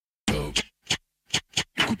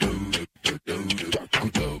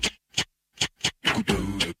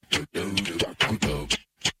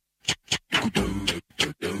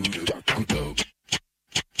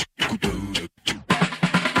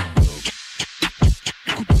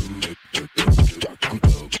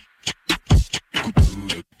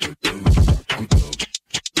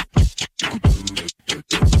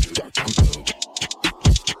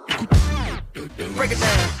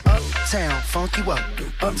funk you up.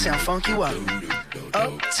 Uptown funk you up.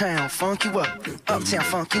 Uptown funk you up. Uptown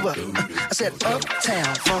funk you up. I said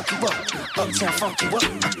uptown funk you up. Uptown funk you up.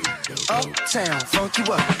 Uptown funk you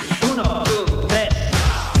up. Uno, dos, tres.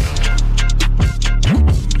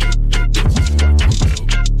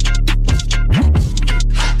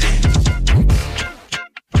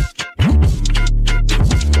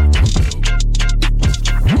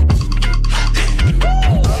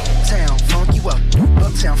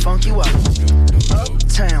 Uptown funk you up.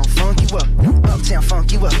 Uptown funk you up. Uptown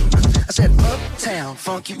funk you up. I said uptown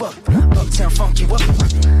funk you up. Uptown funk you up.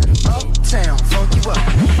 Uptown funk you up.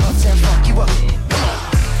 Uptown funk you up.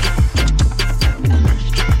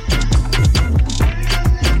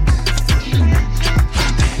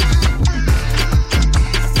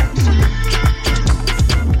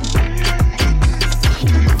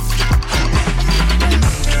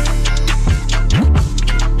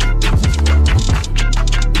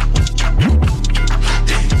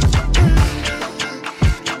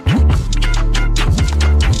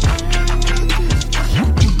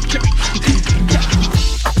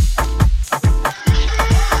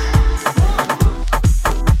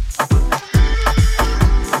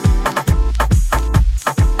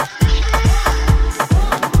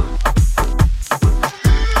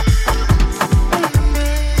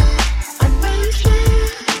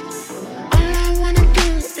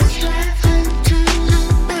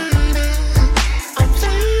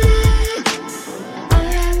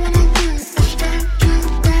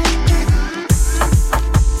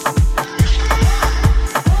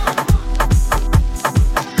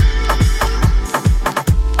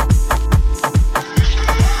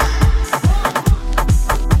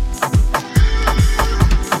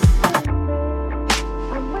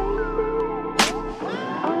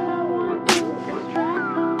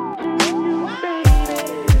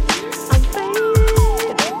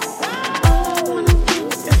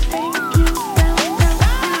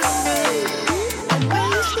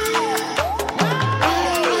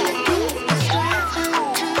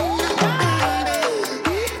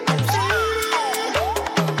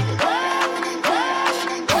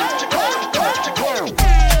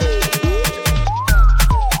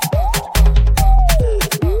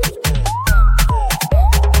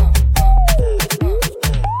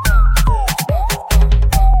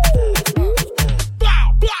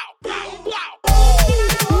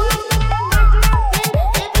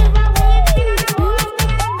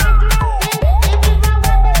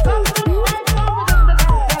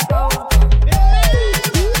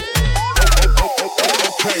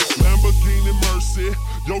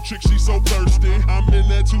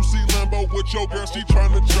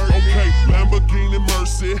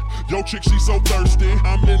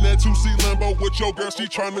 She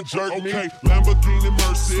tryna jerk me. Okay, Lamborghini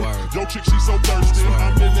Mercy. Swerve. Yo, chick, she so thirsty. Swerve.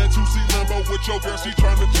 I'm in that 2C Lambo with your girl, she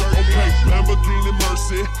tryna jerk me. Okay, Lamborghini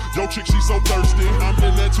Mercy. Yo, chick, she so thirsty. I'm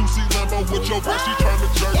in that 2C Lambo with your girl, she tryna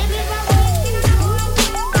jerk me.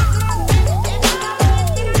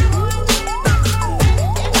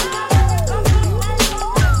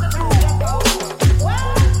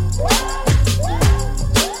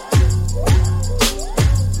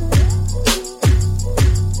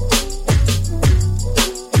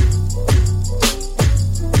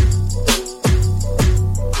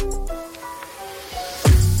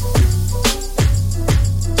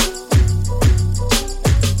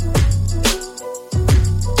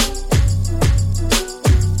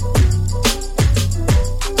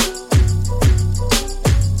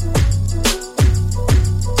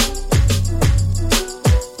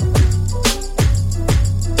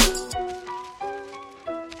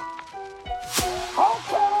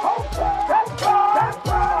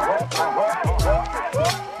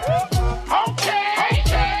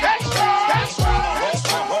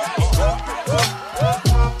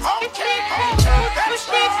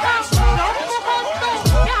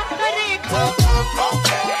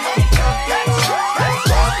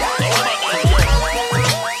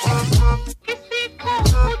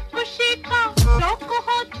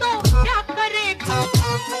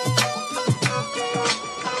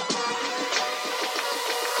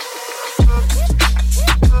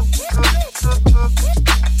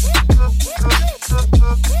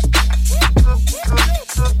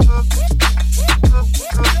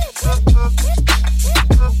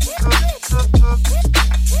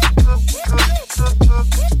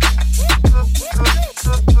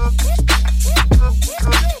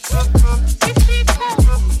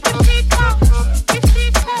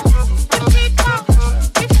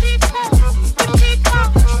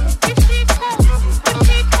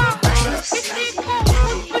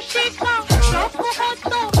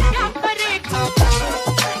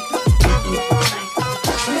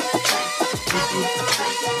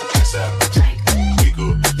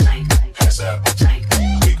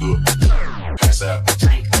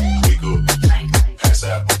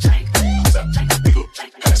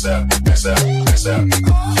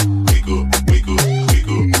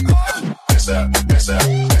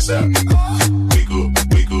 out. We go,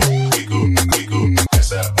 we go, we go, we go,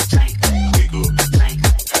 pass out. We go,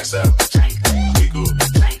 pass out. We go,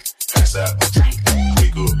 pass out. We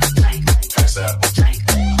go, pass out.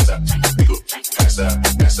 We go, pass out,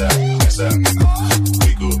 pass out, pass out.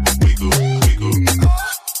 We go, we go, we go,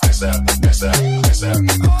 pass out, pass out, pass out.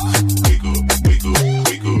 We go, we go,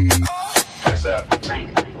 we go, pass out.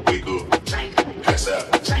 We go, pass out.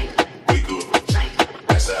 We go, pass out. We go,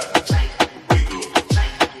 pass out. We go,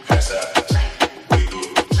 pass out. We go,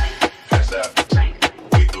 pass out.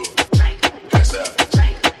 We go, pass out.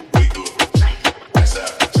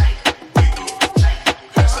 We go,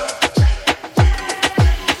 pass out.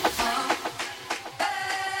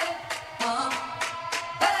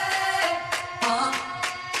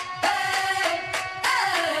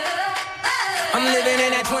 I'm living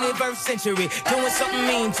in that 21st century, doing something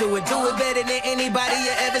mean to it. Do it better than anybody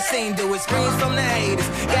you ever seen do it. Screams from the haters,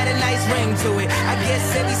 got a nice ring to it. I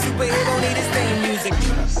guess every superhero need his theme music.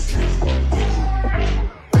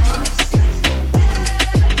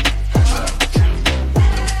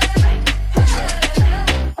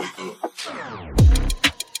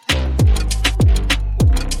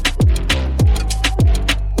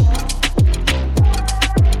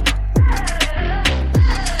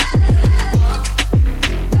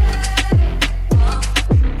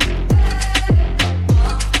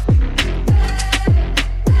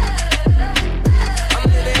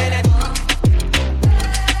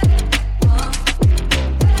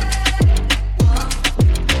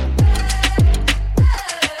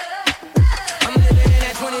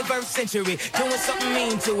 Doing something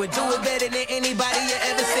mean to it. Do it better than anybody you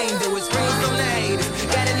ever seen do it. Screams from the haters,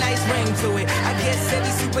 got a nice ring to it. I guess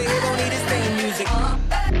every superhero need his theme music.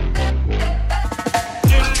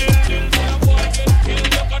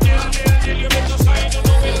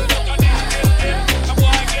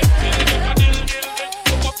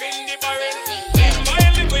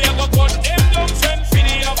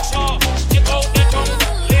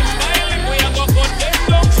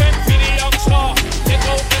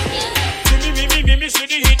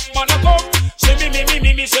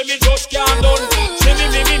 Say me just can't done. Say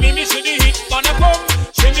me see the hit man a come.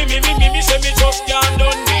 Say me just can't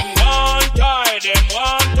done. Them one tie.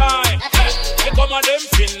 They come and them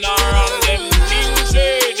funeral, them things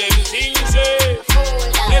say.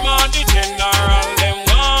 Them on the general, them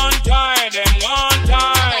one tie.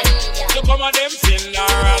 They come and them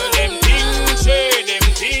funeral, them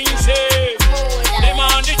things say. Them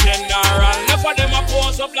on the general. Enough of them a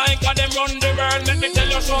pose up like a them run the world. Let me tell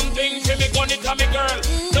you something. Say me gun it to me girl.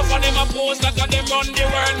 Enough of them a pose like a them run the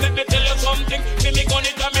world. Let me tell you something. Say me gun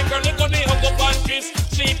it to me girl. They gonna hug up and kiss.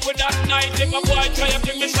 Sleep with that night. If a boy try to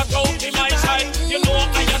bring me shut out in my side, you know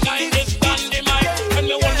I and I is stand the mic. And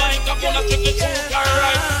me one mic up on a take the truth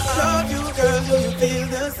alright. Love you girl, do you feel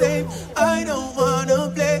the same? I don't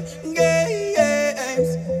wanna play games.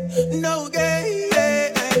 No games.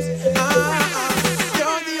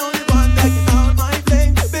 You're the only one that can out my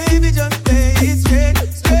flame. Baby, just play it straight.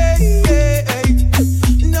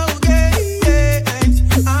 No games.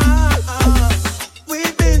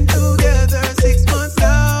 We've been together 6 months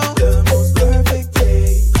now. The most perfect day.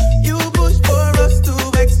 You pushed for us to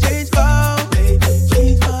exchange vows. Made me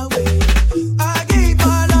change my way. I gave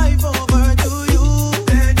my life over to you.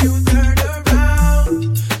 Then you turned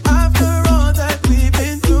around. After all that we've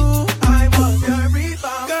been through, I was your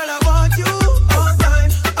rebound. Girl, I want you all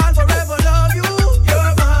time. I'll forever love you.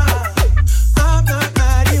 You're mine. I'm not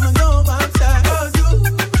mad even though I'm sad. 'Cause you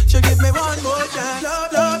should give me one more chance.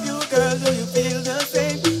 Love you, girl. Do you feel the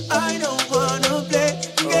same? I don't wanna play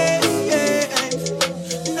games.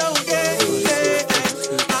 No games.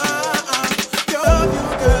 Love you,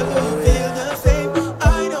 girl. Do you feel the same?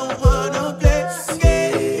 I don't wanna play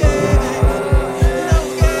games. No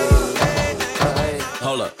games.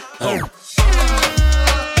 Hold up.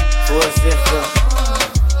 Voorzichtig.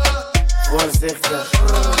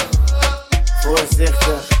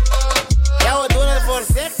 Ja, we doen het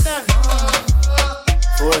voorzichtig.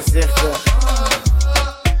 Voorzichtig.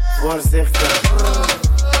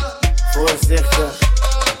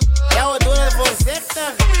 Ja, we doen het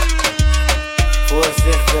voorzichtig.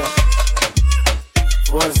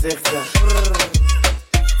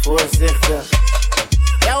 Voorzichtig.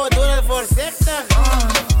 Ja, we doen het voorzichtig.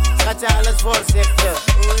 Schatje, alles voorzichtig.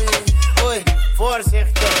 Oei,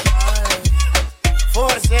 voorzichtig.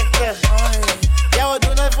 Ja, we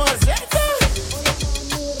doen het voorzichtig.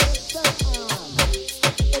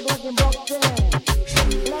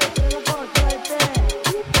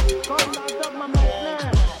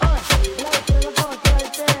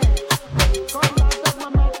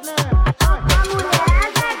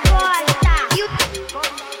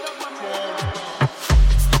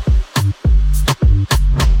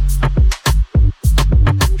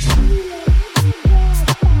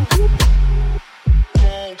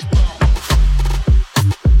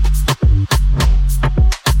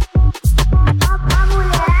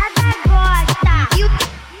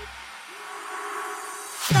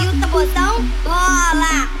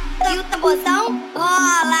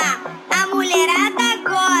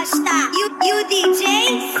 E o DJ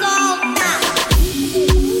solta.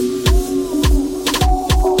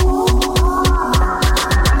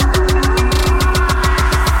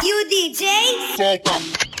 E o DJ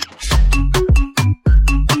solta.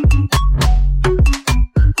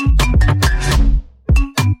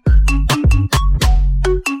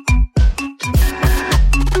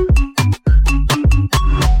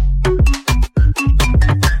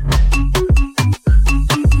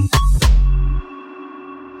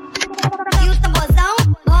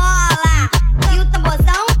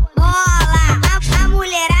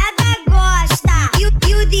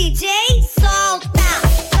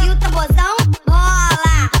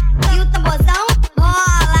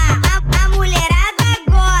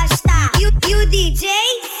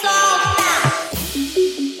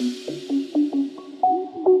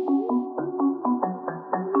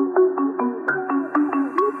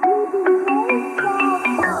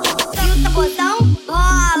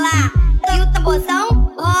 E o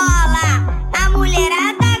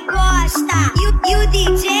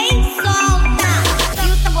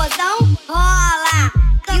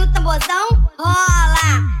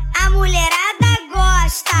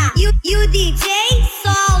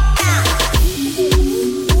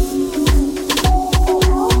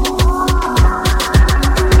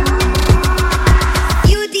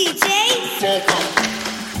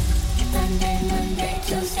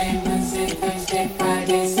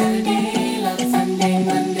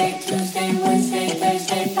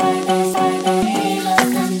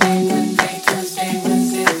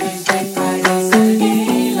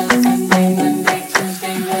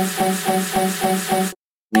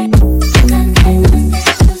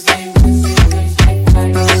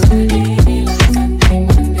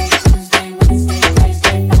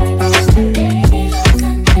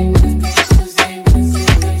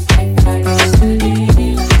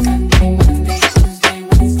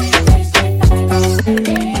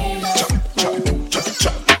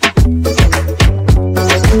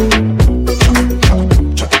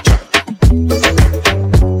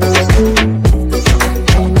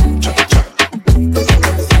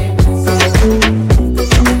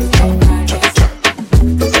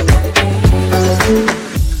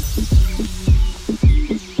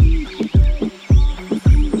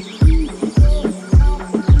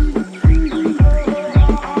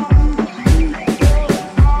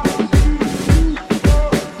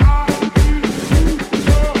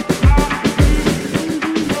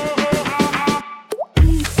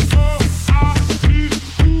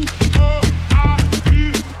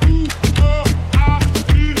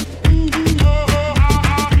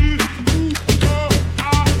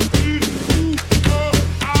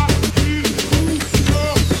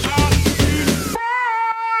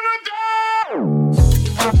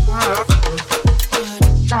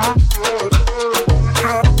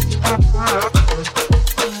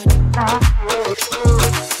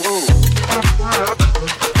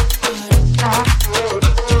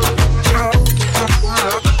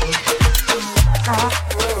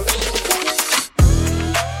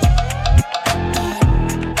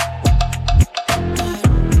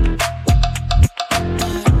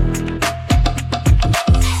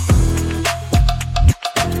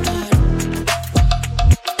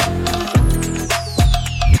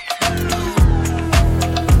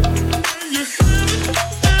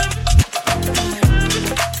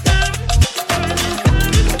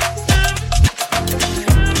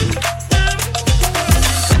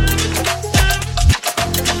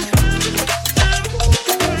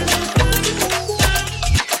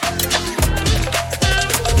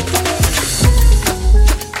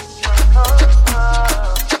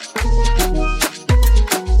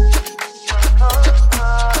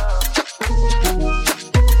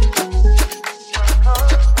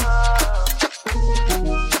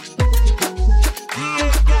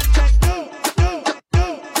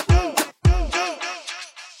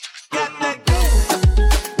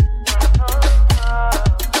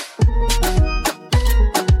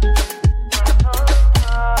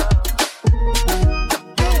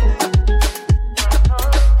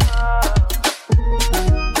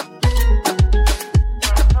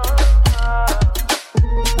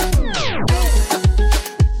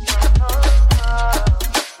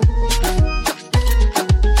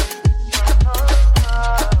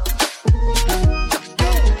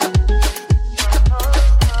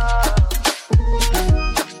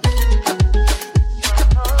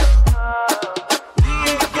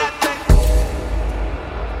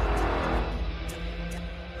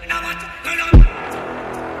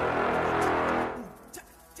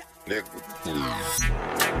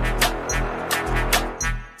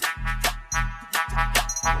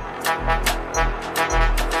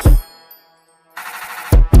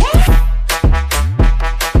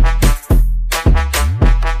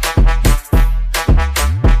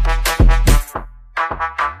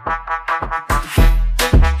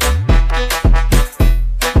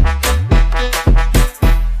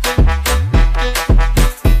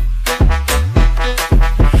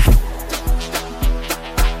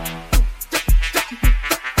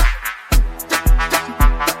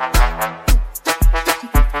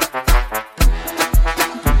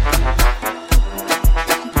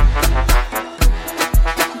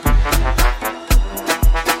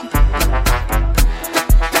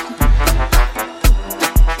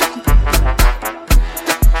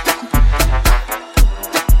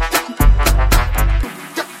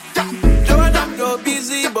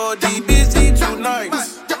body busy tonight.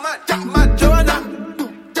 Joanna,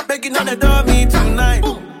 begging on the door me tonight.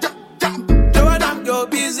 Joanna, your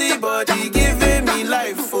busy body giving me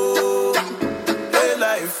life, oh, hey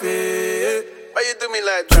life, hey. Why you do me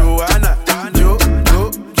like Joanna,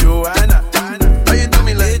 Joanna? Why you do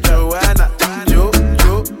me like Joanna,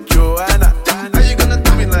 Joanna? How you gonna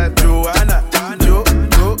do me like Joanna,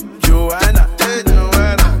 Joanna? Hey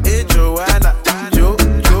Joanna, hey Joanna,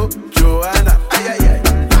 Joanna. Ay ay ay.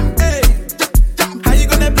 Hey, how you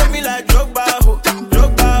gonna play me like Drogba, ho?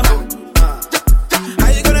 How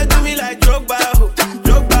you gonna do me like Drogba, ho?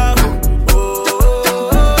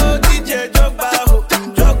 Oh, DJ Drogba, ho.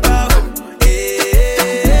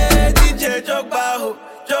 Hey, DJ Drogba, ho.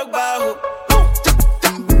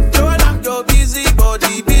 Joanna, your busy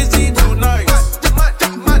body busy tonight.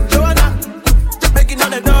 Joanna, making all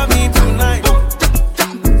the dummy tonight.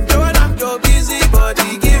 Joanna, your busy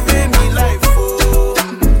body giving me life, oh,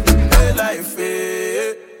 hey life,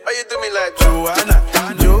 hey. Why you do me like Joanna,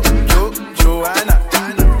 Joanna?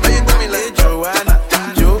 Why you do me like Joanna,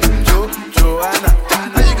 Joanna?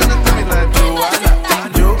 How you gonna do me like Joanna,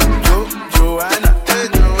 Joanna? Hey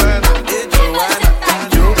Joanna, hey Joanna,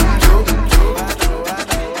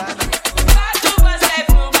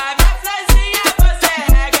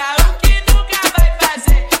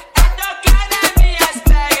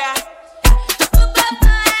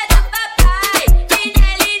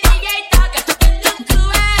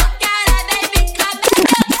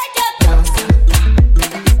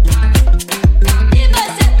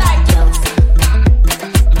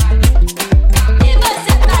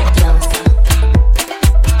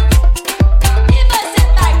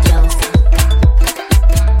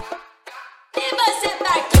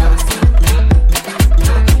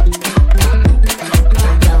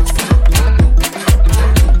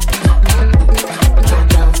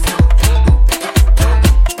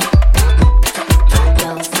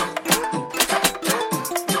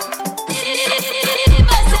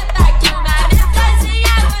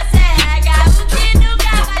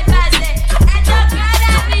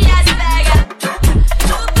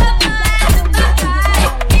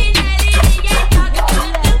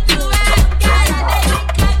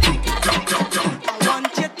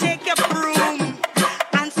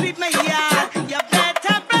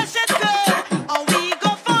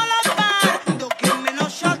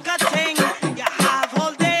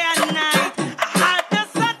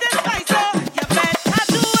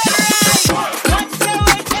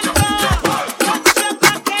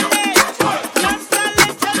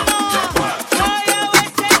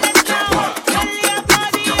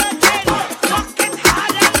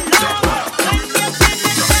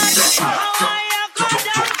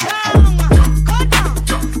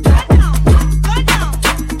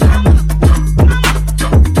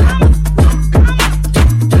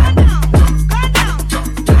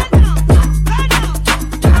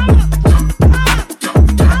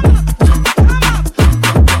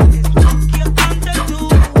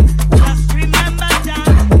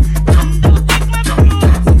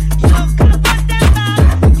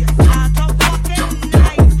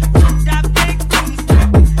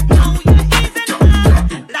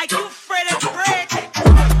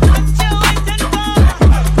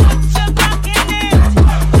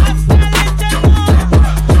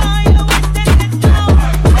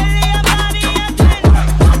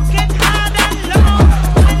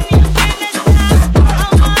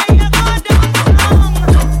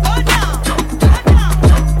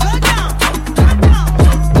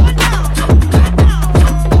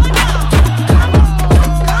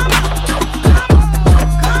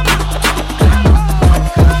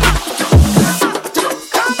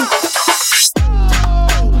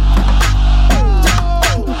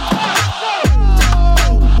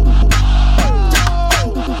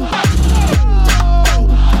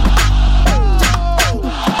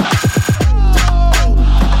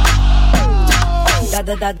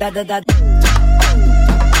 da.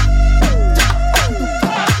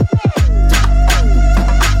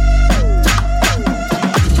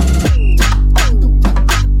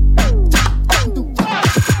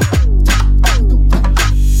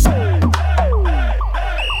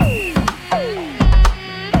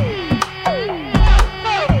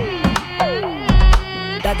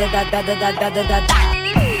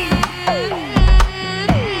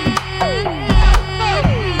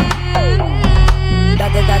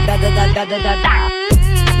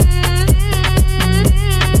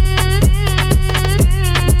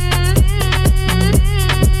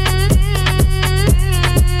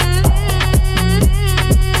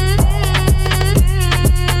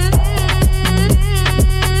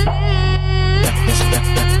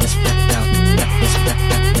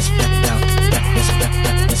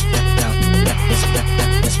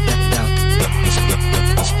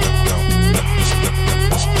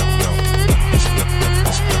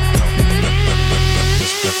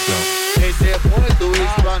 ser muito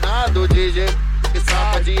explanado, DJ que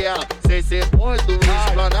safade ela, sem ser muito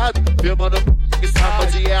explanado, meu mano que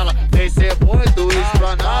safade ela, sem ser muito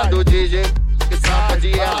explanado, DJ que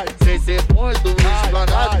safade ela, sem ser muito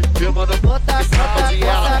explanado, meu mano que safade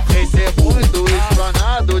ela, sem ser muito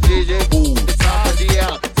explanado, DJ que safade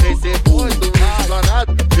ela, sem ser muito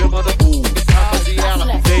explanado, meu mano que safade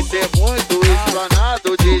ela, sem ser muito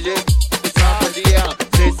explanado, DJ que safade ela,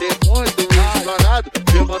 sem ser muito explanado,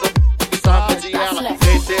 meu mano que safade ela,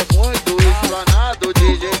 sem ser muito explanado,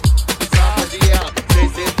 DJ que safade ela, sem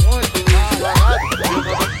ser muito explanado, meu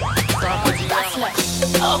mano que safade ela.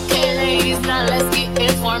 Okay, ladies, now let's get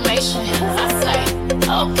information. I say,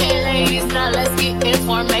 okay, ladies, now let's get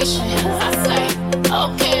information. I say,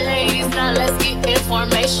 okay, ladies, now let's get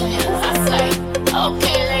information. I say,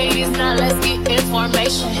 okay, ladies, now let's get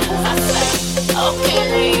information. I say, okay,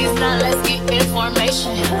 ladies, now let's get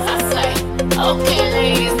information. I say, okay,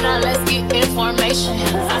 ladies, now let's get information.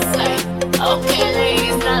 I say, okay,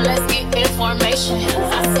 ladies, now let's get information.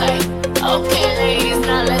 I say, okay, ladies,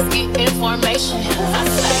 now let's get information. I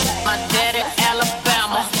say, my daddy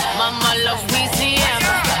Alabama, mama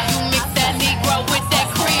Louisiana. You mix that Negro with that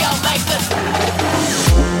Creole, make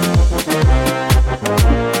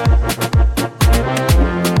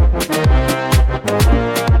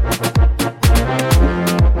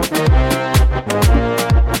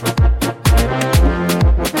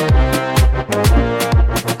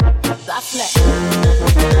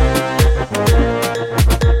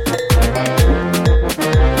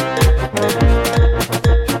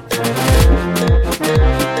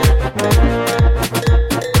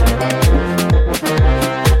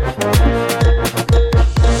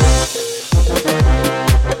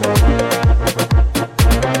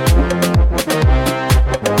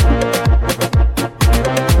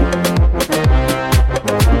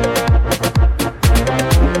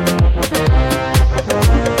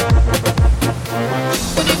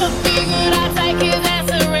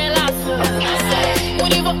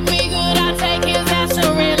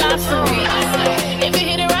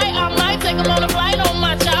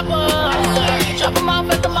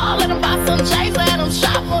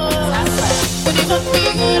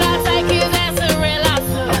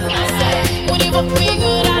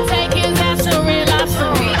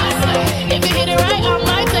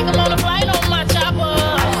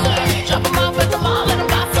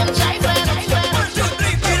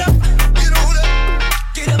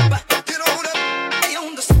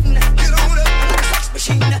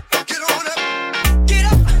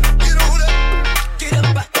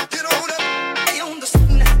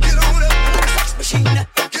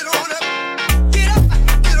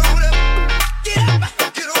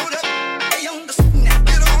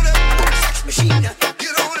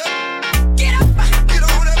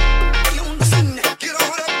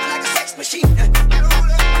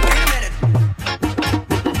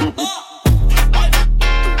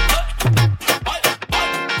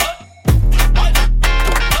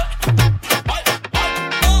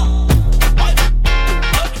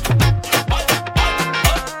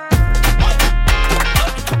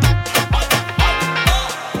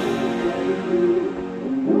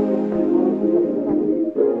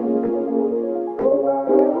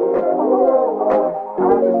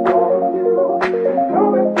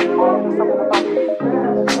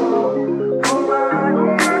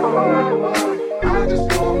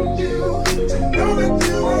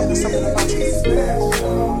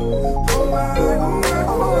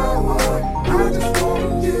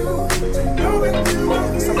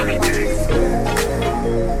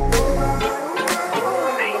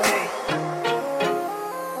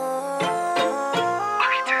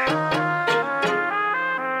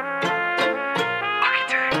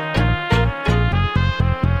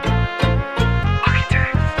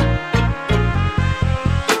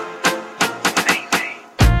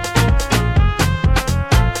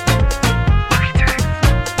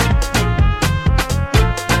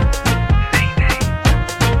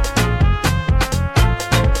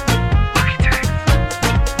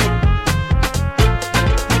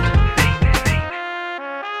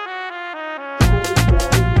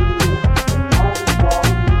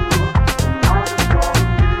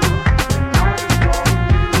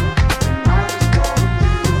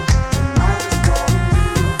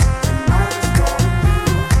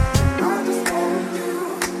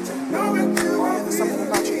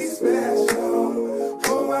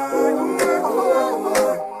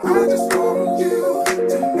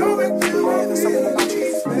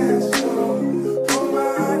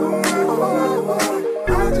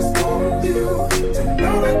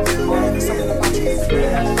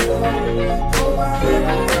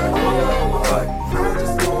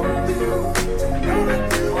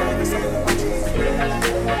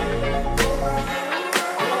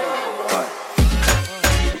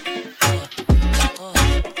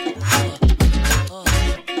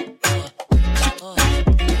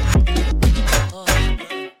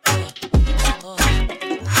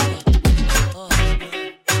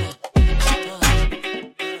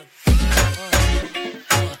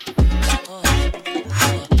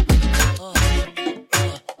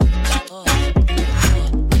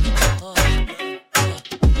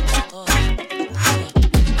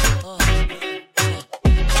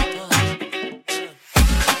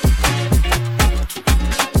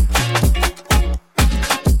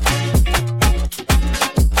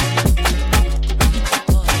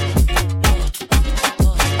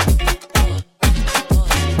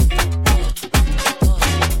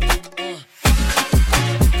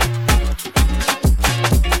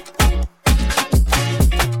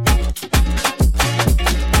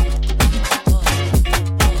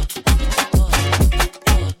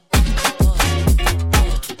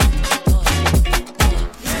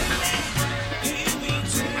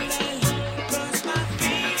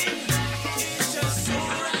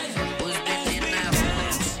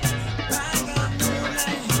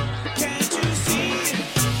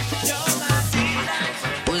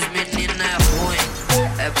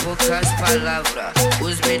palavras.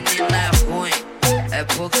 Os meninos é ruim, é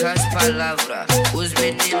poucas palavras. Os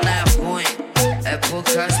meninos é ruim, é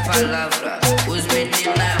poucas palavras. Os meninos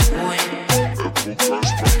é ruim, é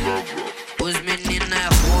poucas palavras. Os meninos é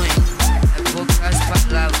ruim, é poucas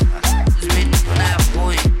palavras. Os meninos é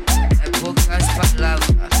ruim, é poucas palavras.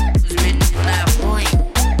 Os meninos é ruim,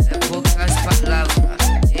 é poucas palavras.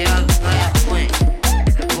 E agora é ruim,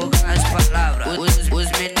 é poucas palavras. Os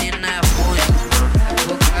meninos é ruim, é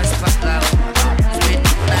poucas palavras. Os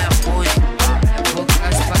meninos é ruim, é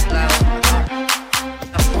poucas palavras.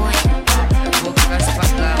 É ruim, é poucas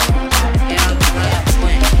palavras. E agora é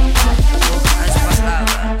ruim, é poucas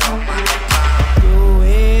palavras.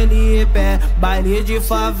 Baile de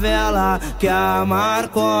favela, que a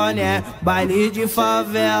Marconi é baile de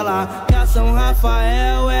favela, que a São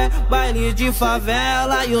Rafael é baile de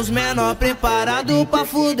favela. E os menor preparados pra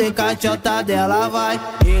fuder com a tchota dela vai.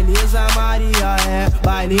 Elisa Maria é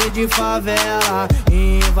baile de favela,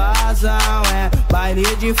 invasão é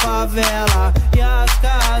baile de favela, e as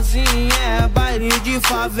casinhas é baile de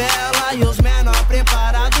favela. E os menor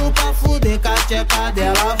preparados pra fuder com a tcheca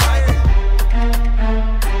dela vai.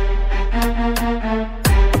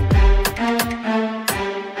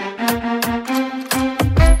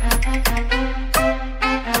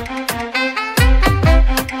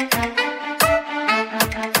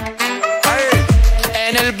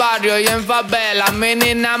 En el barrio y en favela, mi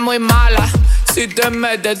nena muy mala. Si te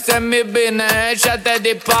metes en mi business, ella te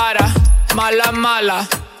dispara. Mala, mala,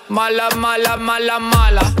 mala, mala, mala,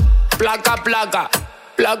 mala. Placa, placa,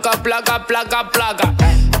 placa, placa, placa, placa.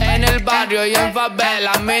 En el barrio y en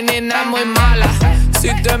favela, mi nena muy mala. Si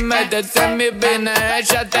te metes en mi business,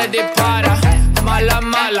 ella te dispara. Mala,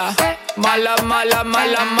 mala, mala, mala,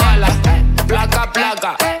 mala, mala. Placa,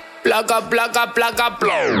 placa, placa, placa, placa,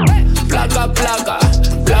 placa. Placa, placa,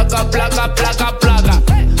 placa, placa, placa, placa.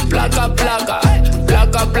 Placa, placa,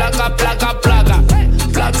 placa, placa, placa, placa.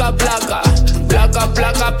 Placa, placa, placa,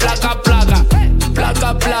 placa, placa, placa.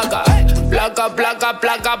 Placa, placa, placa, placa,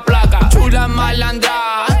 placa, placa. Chula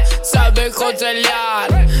malandra, sabe joselear.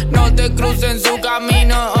 No te cruces en su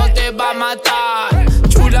camino o te va a matar.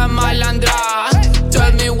 Chula malandra,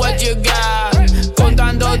 tell me what you got.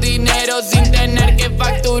 Contando dinero sin tener que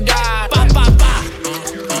facturar. Pa, pa, pa.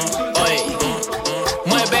 Oye,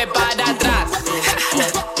 mueve para atrás.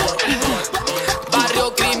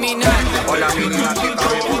 Barrio criminal. Olha a menina que tá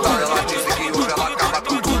revoltada, ela disse que hoje ela acaba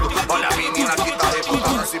com tudo. Olha a menina que tá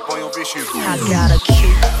revoltada, se põe vestido. I got a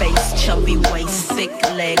cute face, chubby waist, thick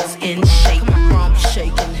legs in shape. Rump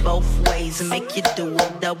shaking both ways, make you do a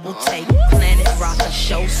double take. Planet rocker,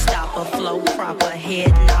 showstopper, flow proper,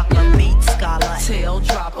 head knocker, beat scholar, tail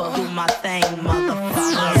dropper. Do my thing,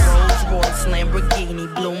 motherfucker. Rolls Royce, Lamborghini,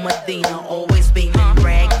 Blue Medina, always beaming,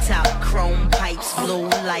 rag top, chrome pipes, blue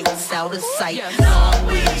lights out of sight. Long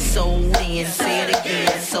weed, sold in, say it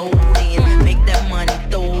again, sold in. Make that money,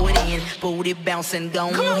 throw it in, booty bouncing, go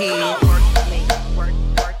ahead. Work me, work,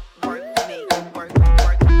 work, work me, work,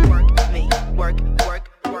 work, work me, work, work,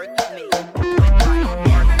 work me.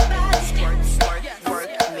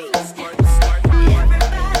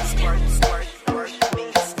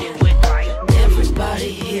 Everybody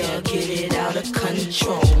here, get it out of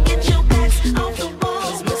control. Get your ass off the wall,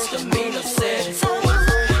 'cause misdemeanor said it.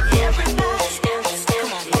 Everybody stand,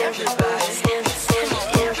 come on, everybody stand,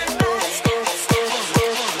 everybody stand.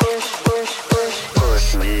 Push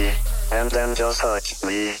me, and then just touch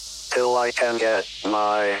me, till I can get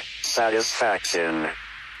my satisfaction.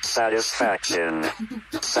 Satisfaction,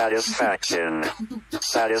 satisfaction,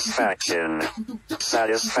 satisfaction,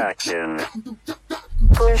 satisfaction.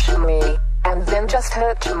 Push me, and then just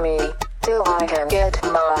touch me, till I can get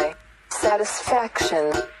my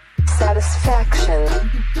satisfaction. Satisfaction,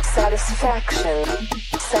 satisfaction,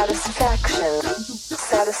 satisfaction,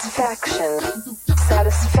 satisfaction,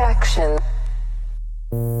 satisfaction.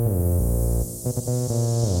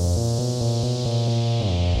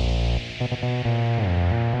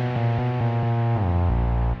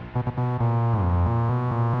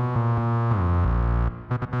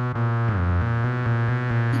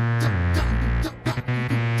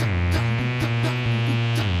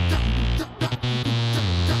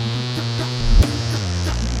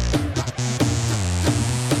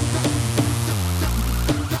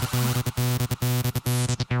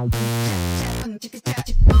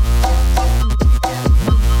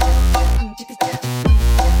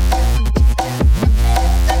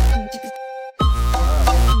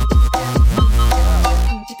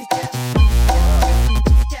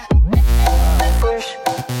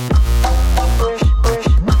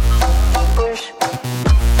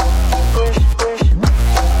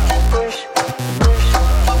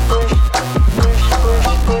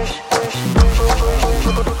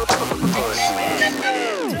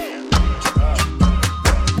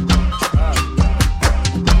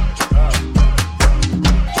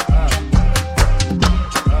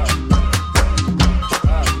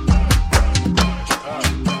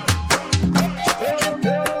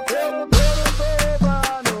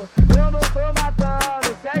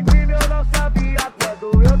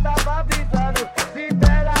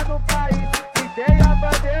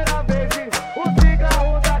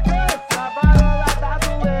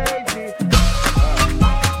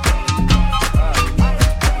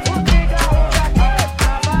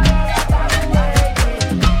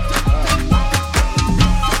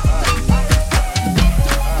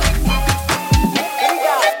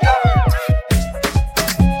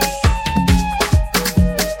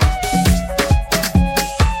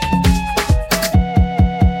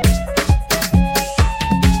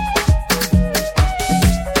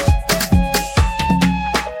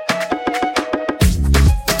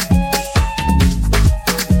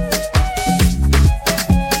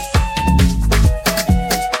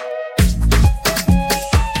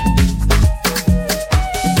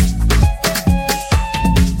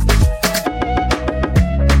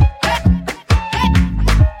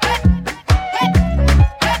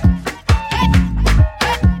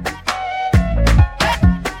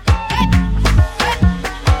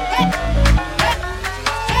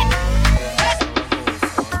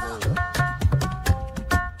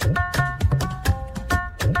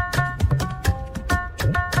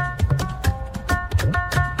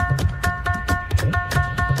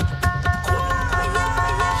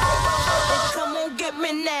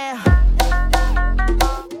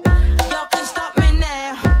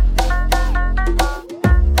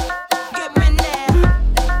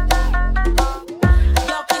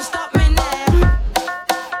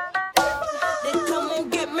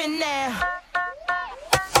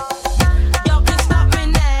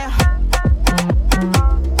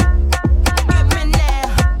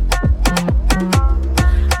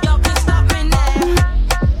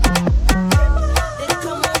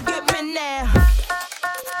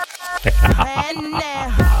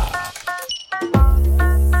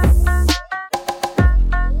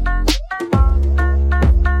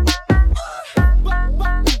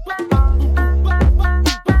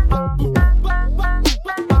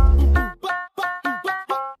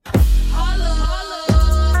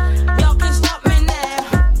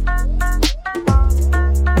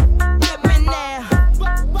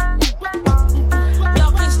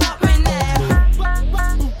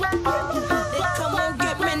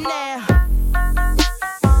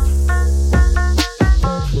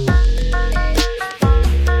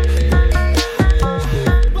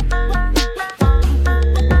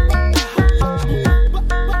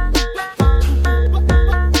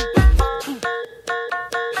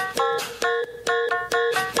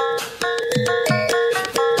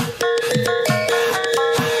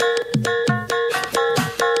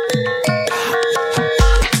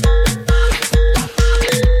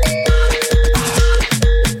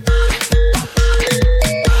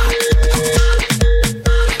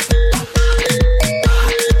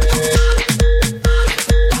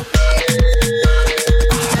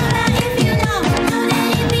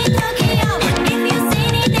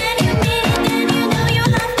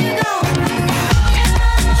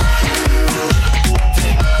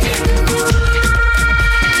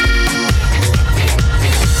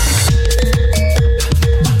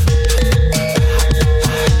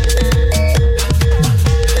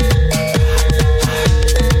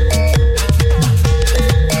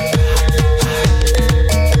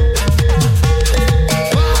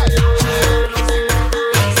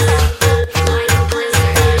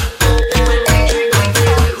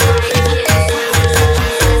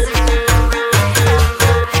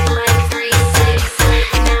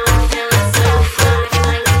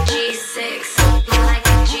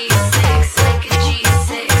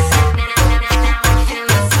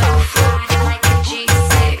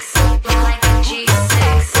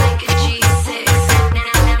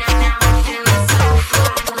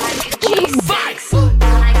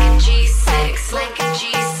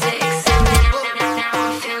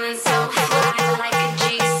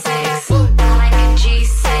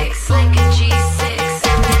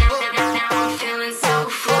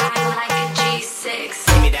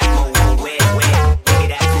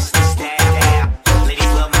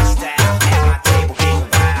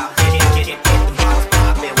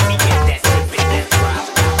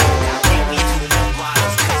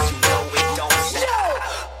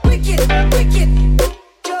 wicked.